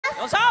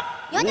よっしゃ。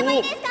読んでもい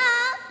いですか？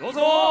どう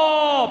ぞ。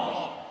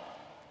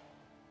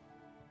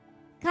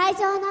会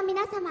場の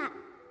皆様、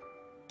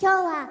今日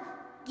は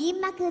銀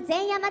幕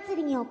前夜祭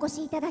りにお越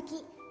しいただ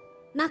き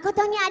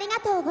誠にありが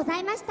とうござ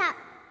いました。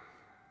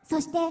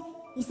そして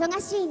忙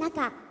しい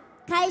中、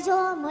会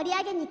場を盛り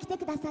上げに来て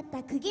くださっ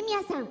た釘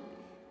宮さん、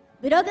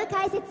ブログ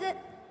開設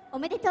お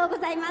めでとうご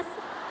ざいます。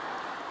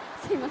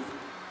すいません、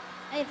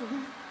ありがとうござ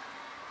います。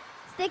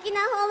素敵な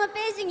ホームペ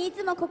ージにい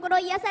つも心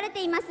癒され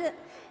ています。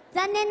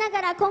残念な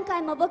がら今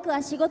回も僕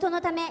は仕事の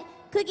ため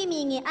釘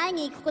宮に会い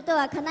に行くこと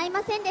は叶い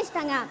ませんでし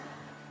たが、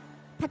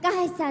高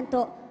橋さん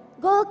と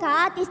豪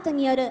華アーティスト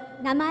による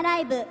生ラ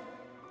イブ、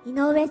井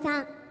上さ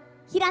ん、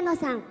平野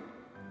さん、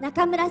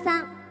中村さ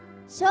ん、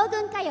将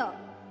軍歌謡、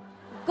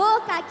豪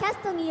華キャス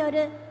トによ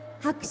る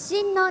迫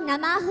真の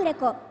生アフレ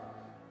コ、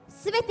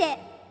すべて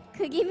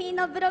釘宮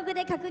のブログ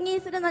で確認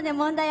するので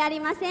問題あり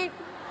ません。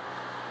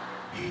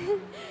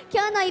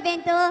今日のイベ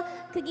ントを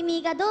釘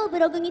宮がどうブ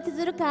ログに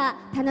綴るか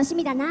楽し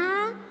みだ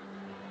な。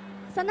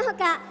その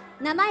他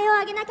名前を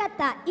挙げなかっ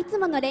たいつ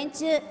もの連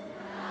中、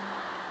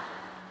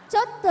ち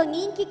ょっと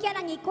人気キャ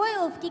ラに声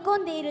を吹き込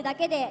んでいるだ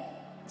けで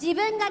自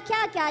分がキ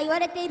ャーキャー言わ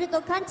れている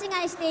と勘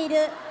違いしてい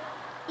る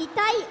痛い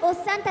おっ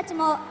さんたち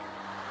もあ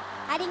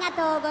りが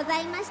とうござ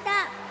いました。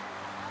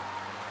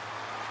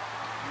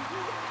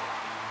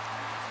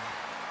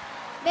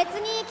別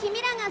に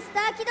君らがス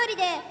ター気取り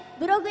で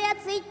ブログや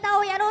ツイッター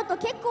をやろうと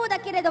結構だ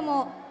けれど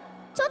も、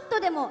ちょっと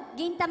でも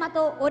銀玉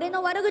と俺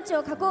の悪口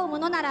を書こうも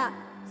のなら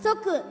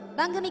即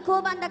番組降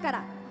板だか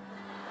ら。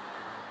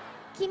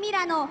君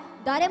らの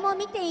誰も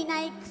見てい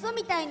ないクソ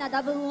みたいな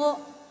打分を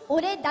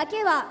俺だ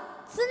けは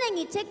常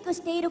にチェック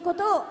しているこ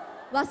とを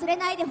忘れ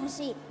ないでほ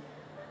しい。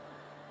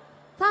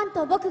ファン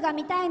と僕が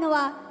見たいの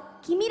は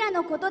君ら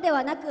のことで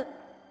はなく、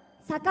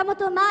坂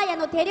本真綾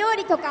の手料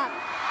理とか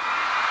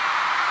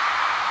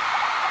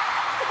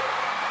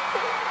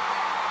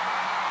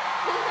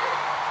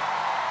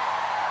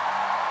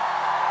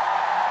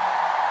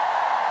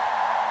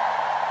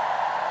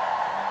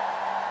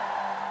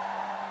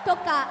と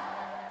か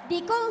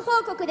離婚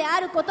報告であ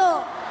ること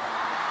を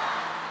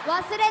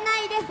忘れな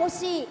いでほ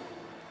しい。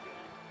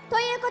と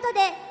いうこと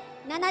で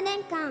7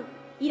年間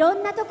いろ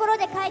んなところ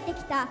で書いて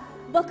きた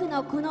僕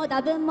のこの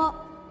打文も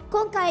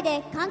今回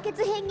で完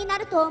結編にな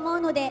ると思う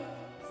ので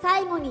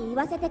最後に言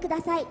わせてく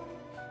ださい。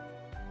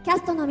キャ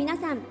ストの皆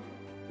さん、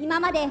今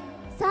まで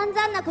散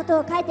々なこ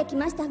とを書いてき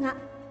ましたが、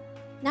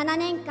7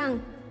年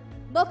間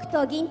僕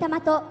と銀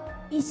玉と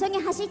一緒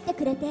に走って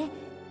くれて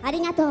あり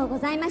がとうご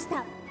ざいまし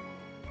た。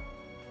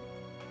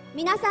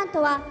皆さん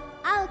とは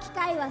会う機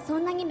会はそ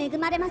んなに恵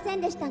まれませ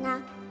んでしたが、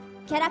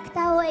キャラク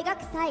ターを描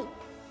く際、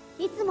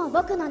いつも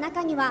僕の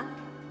中には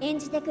演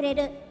じてくれ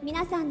る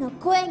皆さんの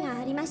声が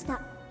ありました。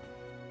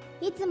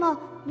いつも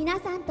皆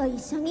さんと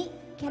一緒に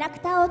キャラク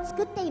ターを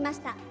作っていま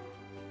した。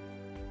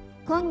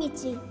今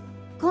日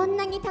こん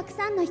なにたく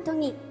さんの人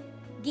に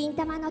銀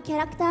玉のキャ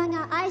ラクター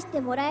が愛し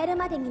てもらえる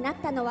までになっ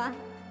たのは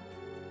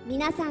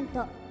皆さん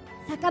と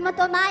坂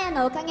本真綾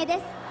のおかげで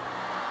す。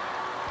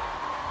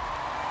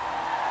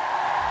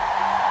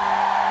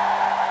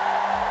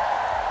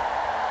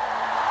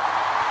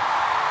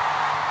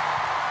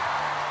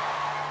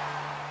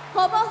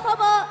ほぼほ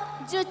ぼ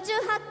十中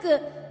八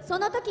九そ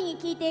の時に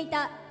聴いてい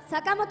た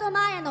坂本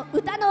真綾の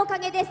歌のおか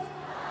げです。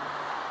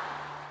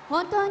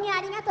本当に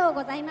ありがとう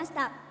ございまし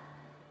た。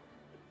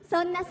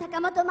そんな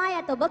坂本真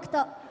綾と僕と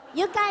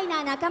愉快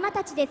な仲間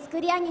たちで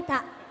作り上げ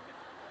た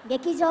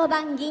劇場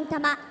版銀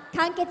玉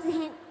完結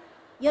編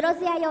よろ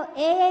ずやよ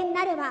永遠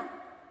なるは、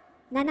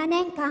7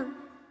年間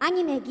ア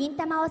ニメ銀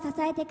玉を支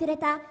えてくれ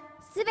た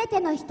すべて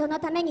の人の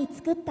ために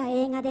作った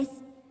映画です。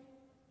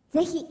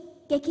ぜひ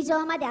劇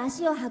場まで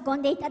足を運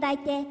んでいただい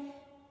て、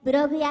ブ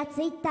ログやツ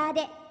イッター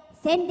で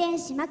宣伝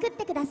しまくっ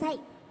てください。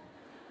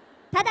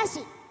ただ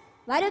し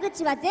悪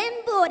口は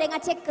全部俺が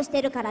チェックし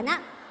てるからな。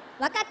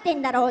分かって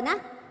んだろうな。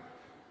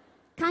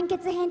完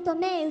結編と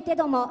銘打て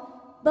ども、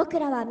僕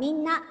らはみ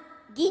んな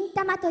銀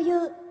玉とい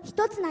う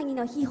一つなぎ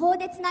の秘宝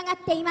でつながっ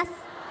ています。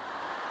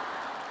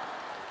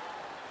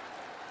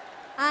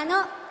あ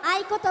の合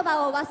言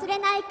葉を忘れ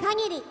ない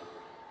限り、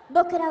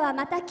僕らは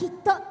またきっ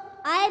と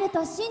会える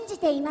と信じ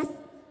ています。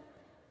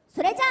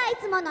それじゃあ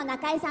いつもの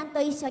中井さん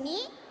と一緒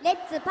にレッ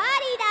ツパーリーだ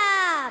ー。